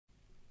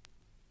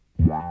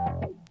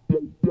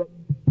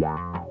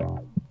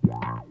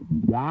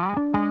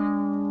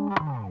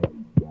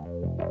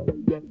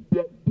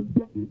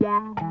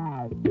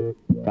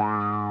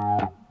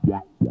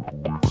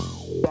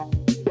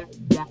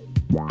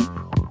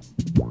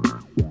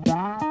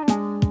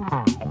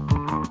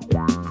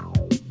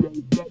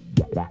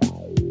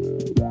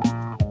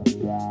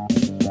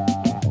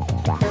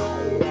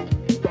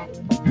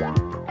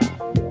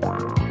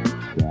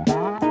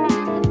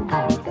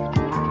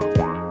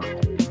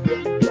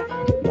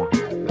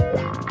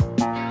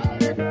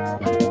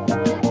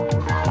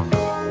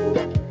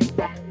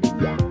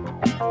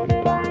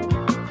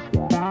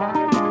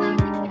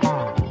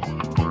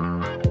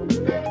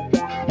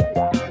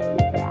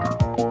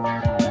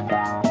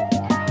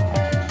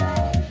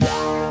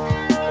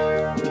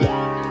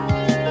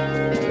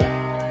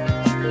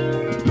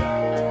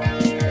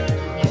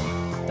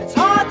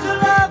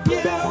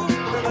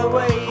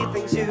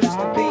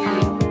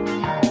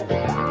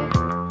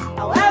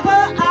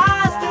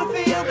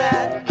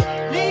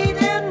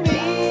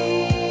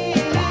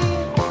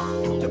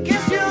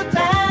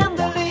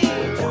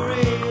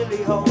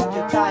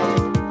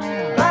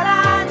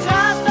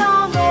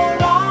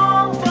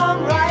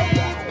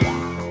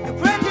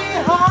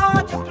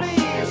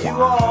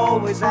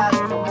Always ask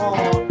for more,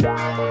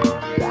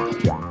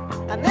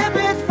 and if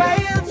it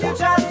fails, you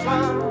just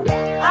run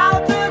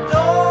out the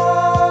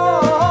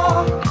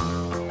door.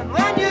 And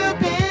when you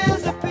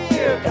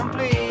disappear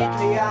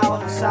completely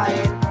out of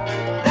sight,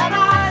 then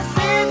I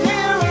sit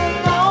here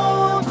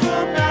alone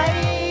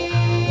tonight,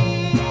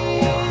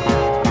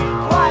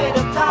 quite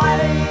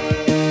uptight.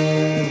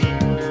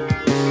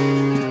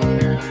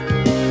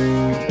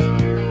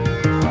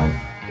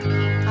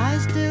 I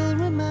still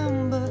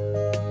remember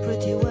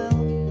pretty well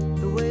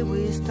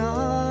we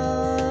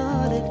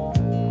started.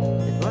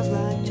 It was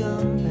like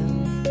jumping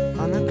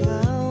on a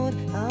cloud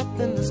up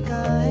in the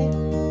sky.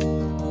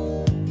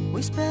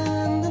 We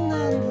spent an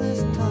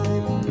endless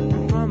time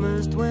and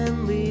promised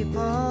when we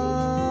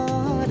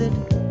parted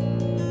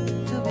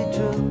to be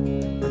true.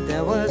 But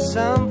there was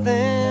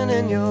something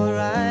in your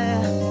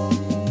eye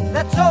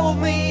that told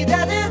me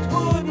that it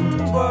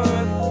wouldn't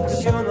work,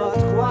 'cause you're not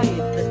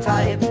quite the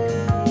type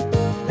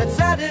that's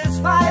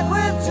satisfied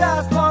with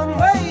just one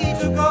way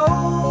to go.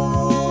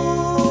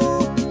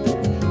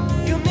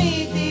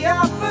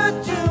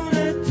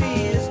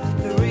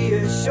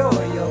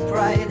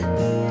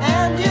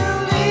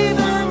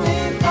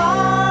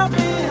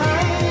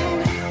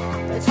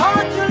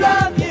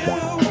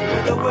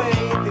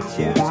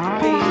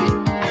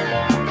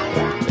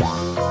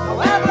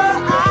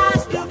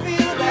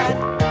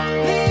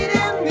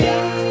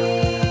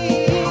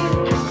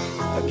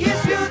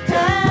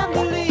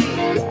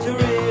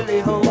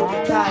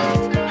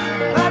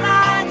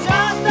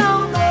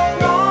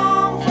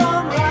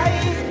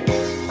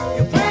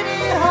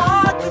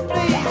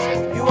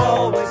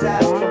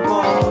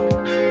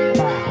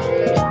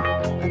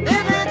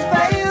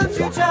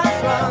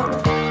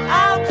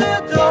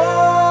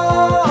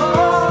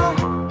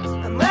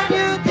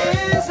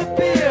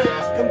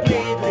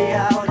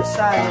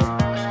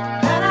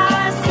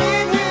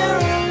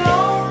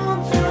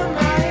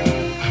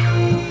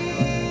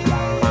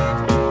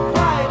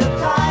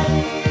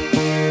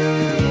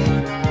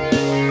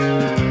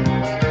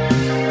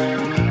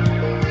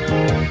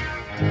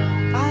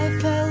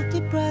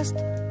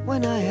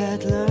 When I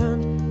had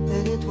learned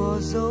that it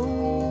was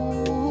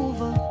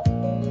over,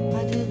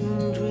 I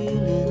didn't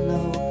really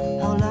know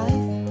how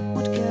life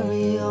would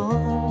carry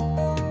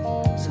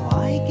on. So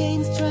I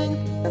gained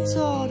strength and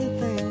saw the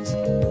things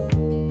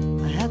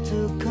I had to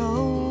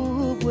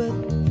cope with.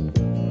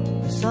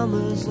 The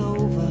summer's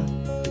over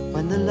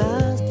when the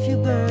last few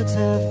birds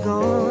have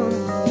gone.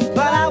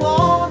 But I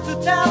want to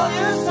tell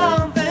you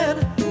something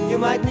you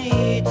might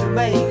need to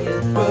make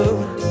it through.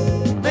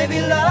 Maybe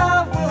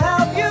love will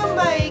help you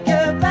make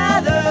a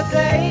better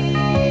day.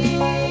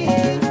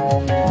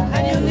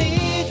 And you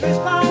need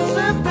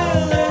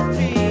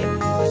responsibility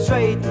to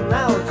straighten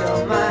out your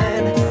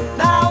mind.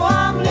 Now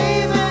I'm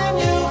leaving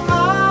you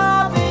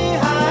far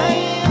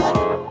behind.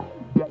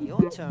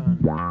 Your turn.